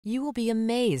You will be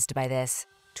amazed by this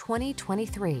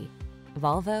 2023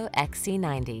 Volvo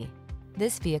XC90.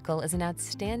 This vehicle is an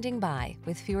outstanding buy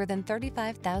with fewer than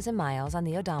 35,000 miles on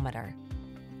the odometer.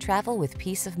 Travel with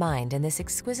peace of mind in this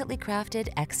exquisitely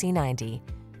crafted XC90.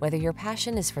 Whether your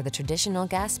passion is for the traditional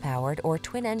gas-powered or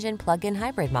twin-engine plug-in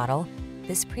hybrid model,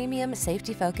 this premium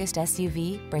safety-focused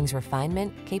SUV brings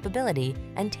refinement, capability,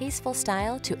 and tasteful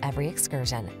style to every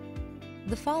excursion.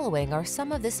 The following are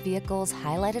some of this vehicle's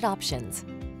highlighted options: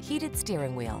 heated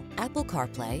steering wheel, Apple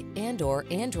CarPlay and/or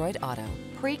Android Auto,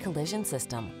 pre-collision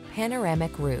system,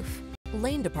 panoramic roof,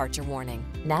 lane departure warning,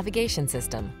 navigation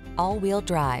system, all-wheel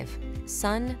drive,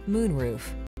 sun, moon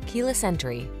roof, keyless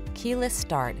entry, keyless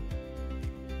start.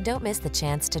 Don't miss the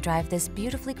chance to drive this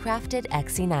beautifully crafted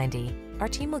XC90. Our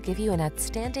team will give you an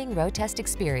outstanding road test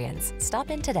experience. Stop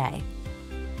in today.